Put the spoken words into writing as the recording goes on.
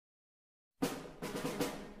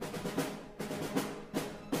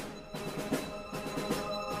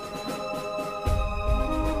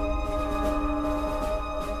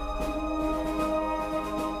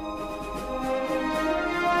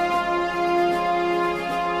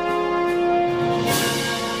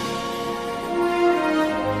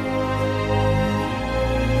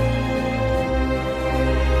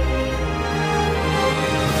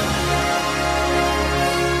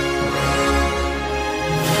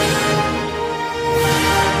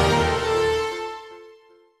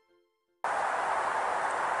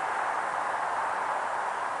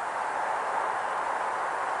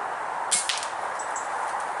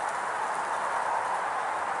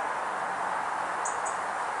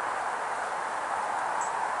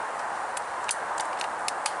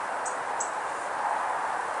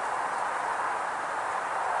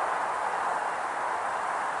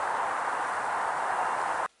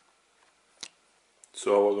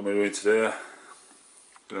what we're going to be doing today.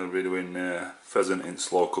 Going to be doing pheasant in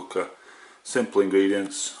slow cooker. Simple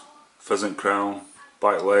ingredients: pheasant crown,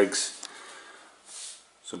 back legs,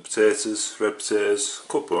 some potatoes, red potatoes, a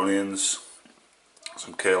couple of onions,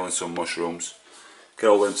 some kale and some mushrooms. Get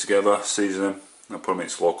all them together, season them, and put them in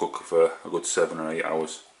slow cooker for a good 7 or 8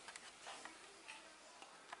 hours.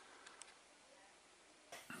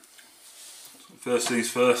 So first things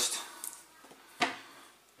first,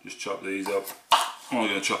 just chop these up. I'm only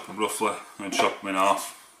going to chop them roughly, I'm going to chop them in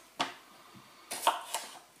half.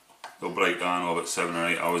 They'll break down over 7 or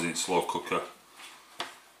 8 hours in slow cooker.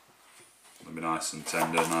 They'll be nice and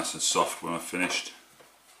tender, nice and soft when I've finished.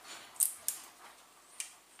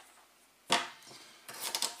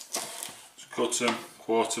 Just cut them,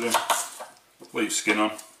 quarter them, leave skin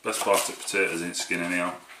on. Best part of potatoes ain't skin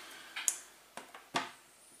anyhow.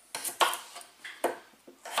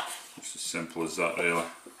 Just as simple as that really.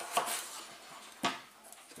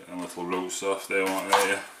 Get them little roots off, they won't hurt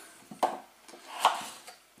you.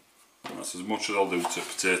 That's as much as I'll do to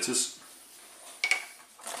potatoes.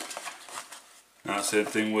 Now same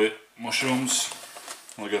thing with mushrooms.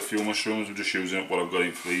 I'll get a few mushrooms, I'm just using up what I've got in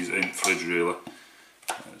the fridge really.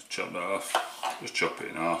 Just chop that off, just chop it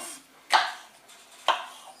in half.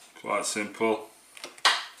 Quite simple.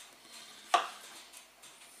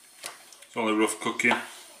 It's only rough cooking,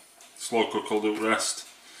 slow cook will do the rest.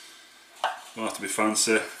 Don't have to be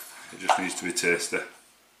fancy, it just needs to be tasty.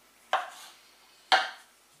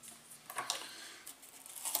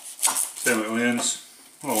 Same with onions,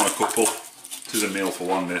 I want a couple. It is a meal for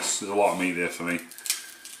one this, there's a lot of meat there for me.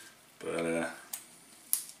 But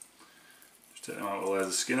just take them out with the layers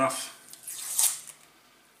of skin off.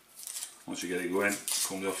 Once you get it going, it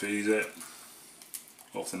comes off easy.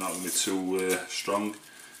 Hopefully not going to be too strong.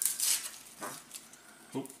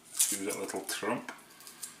 Oh, let's give it that little trump.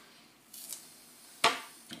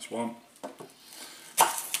 That's one.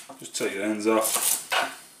 Just take your ends off.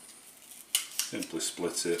 Simply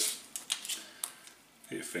split it.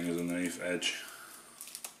 Get your fingers underneath edge.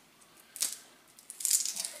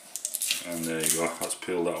 And there you go, that's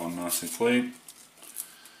peeled that one nice and clean.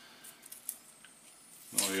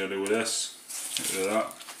 All you gotta do with this, get rid of that.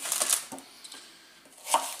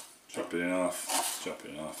 Chop it in half, chop it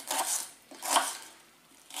in half.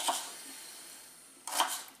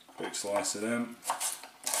 Quick slice of them.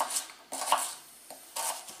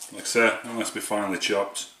 Like I say, it has to be finely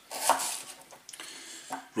chopped.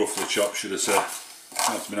 Roughly chopped, should I say.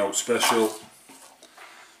 That's been out special.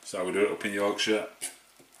 That's how we do it up in Yorkshire.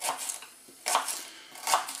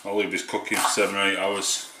 I'll leave this cooking for 7 or 8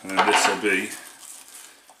 hours, and then this will be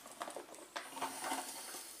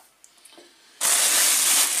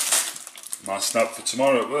my snack for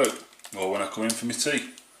tomorrow at work, or when I come in for my tea.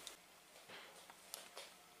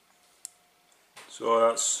 So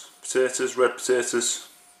that's potatoes, red potatoes,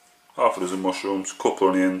 half a dozen mushrooms, couple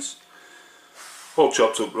of onions, all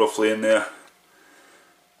chopped up roughly in there.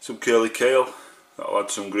 Some curly kale, that'll add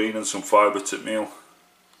some green and some fibre to the meal.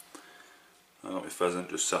 I got my pheasant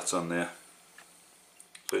just sat on there.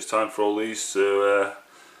 So it's time for all these to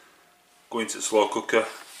go into the slow cooker,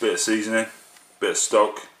 bit of seasoning, bit of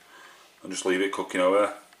stock, and just leave it cooking away.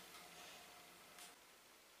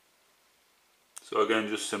 So again,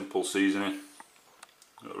 just simple seasoning.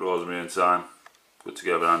 Got rosemary and thyme, put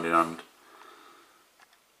together hand in hand.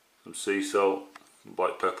 Some sea salt, some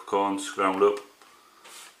black peppercorns ground up,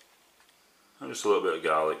 and just a little bit of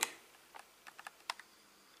garlic.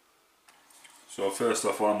 So first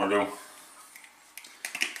off, what I'm going to do, I'm going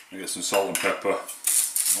to get some salt and pepper onto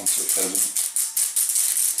the pheasant.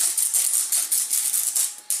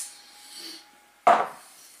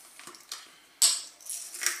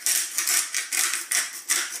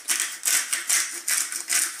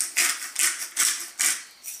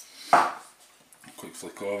 Quick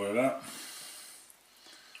flick over of that.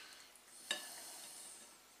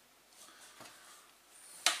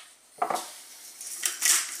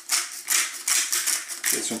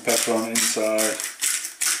 Get some pepper on the inside,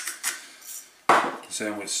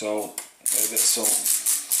 same with salt, a bit of salt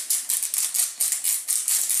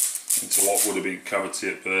into what would have been cavity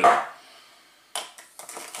at birth.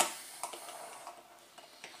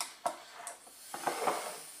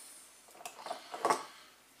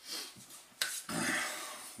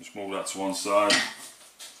 Just move that to one side.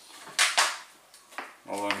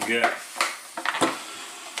 All I can get,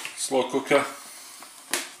 slow cooker.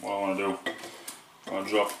 What I want to do, I want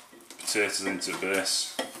to drop potatoes into the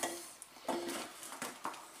base.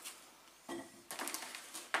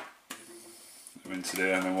 Them into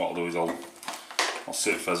there, and then what I'll do is I'll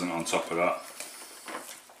sit pheasant on top of that.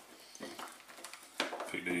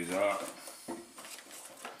 Pick these out.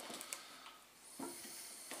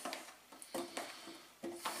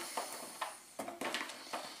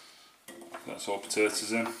 That's all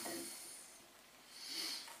potatoes in.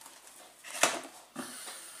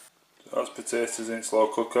 So that's potatoes in slow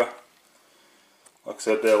cooker. Like I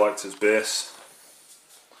said, they liked as base.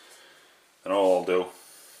 And all I'll do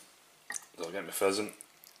is I'll get my pheasant.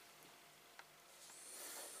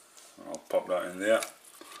 And I'll pop that in there. Like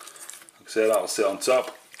I say, that'll sit on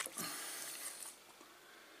top.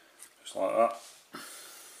 Just like that.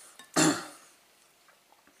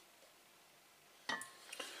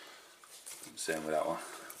 Same with that one.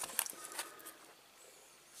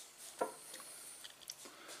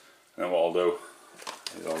 And then what I'll do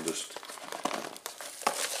is I'll just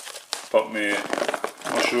pop my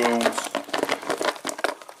mushrooms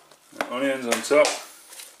and onions on top.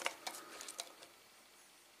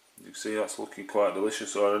 You can see that's looking quite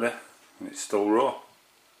delicious already, and it's still raw.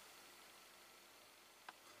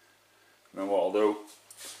 And then what I'll do,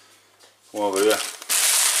 come over here,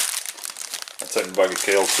 I'll take a bag of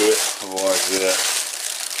kale to it, otherwise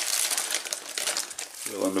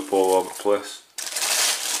you'll end up all over the place.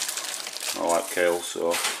 I like kale,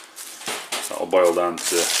 so that'll boil down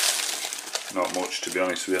to not much, to be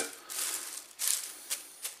honest with you.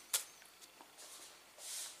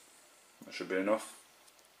 That should be enough.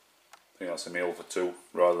 I think that's a meal for two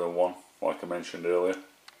rather than one, like I mentioned earlier.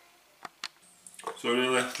 So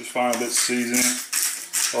really, just final bits of seasoning.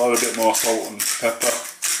 I'll add a bit more salt and pepper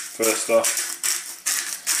first off.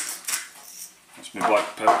 That's my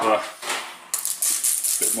black pepper. A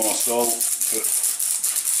bit more salt,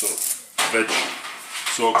 so veg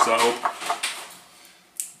soaks that up.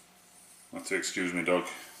 I have to excuse my dog,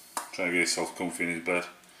 trying to get himself comfy in his bed.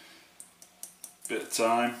 Bit of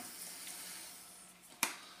thyme,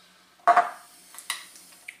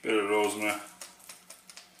 bit of rosemary,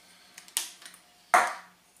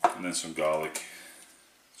 and then some garlic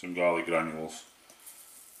granules.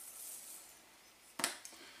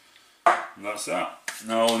 And that's that.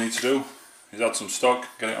 Now all I need to do is add some stock,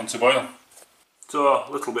 get it onto boil. So a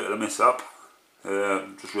little bit of a mishap.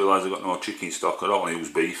 Just realised I've got no chicken stock. I don't want to use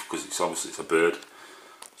beef because it's a bird.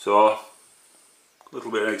 So a little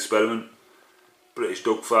bit of an experiment. British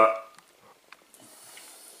duck fat.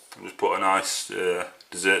 I'll just put a nice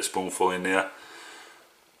dessert spoonful in there.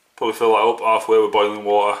 Probably fill that up halfway with boiling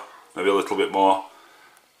water, maybe a little bit more,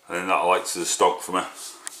 and then that'll act as a stock for me.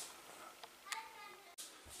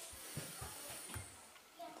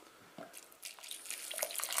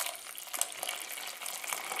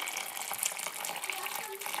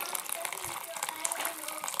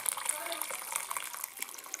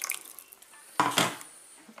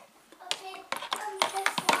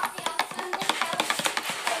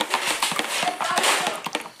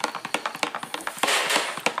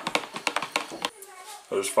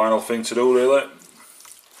 So just final thing to do really.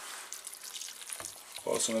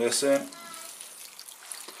 Put some of this in.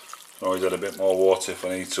 Always add a bit more water if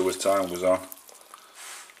I need to as time goes on.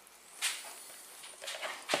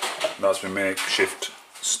 And that's my makeshift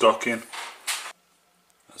stocking.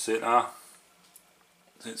 That's it now.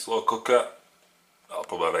 It's slow cooker. That'll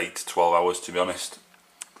probably have 8 to 12 hours to be honest.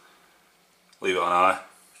 Leave it on high.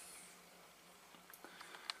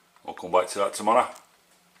 I'll come back to that tomorrow.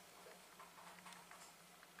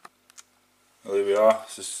 Well, here we are,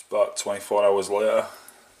 it's just about 24 hours later.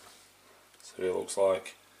 That's what it looks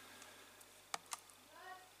like.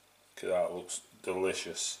 Look at that, it looks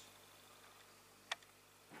delicious.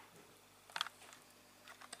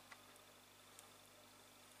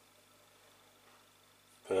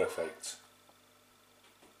 Perfect.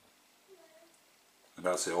 And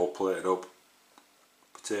that's it all plated up.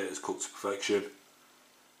 Potatoes cooked to perfection.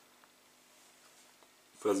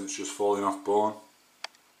 Pheasant's just falling off bone.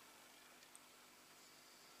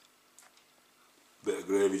 Bit of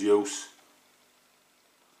gravy juice.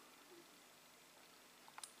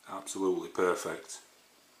 Absolutely perfect.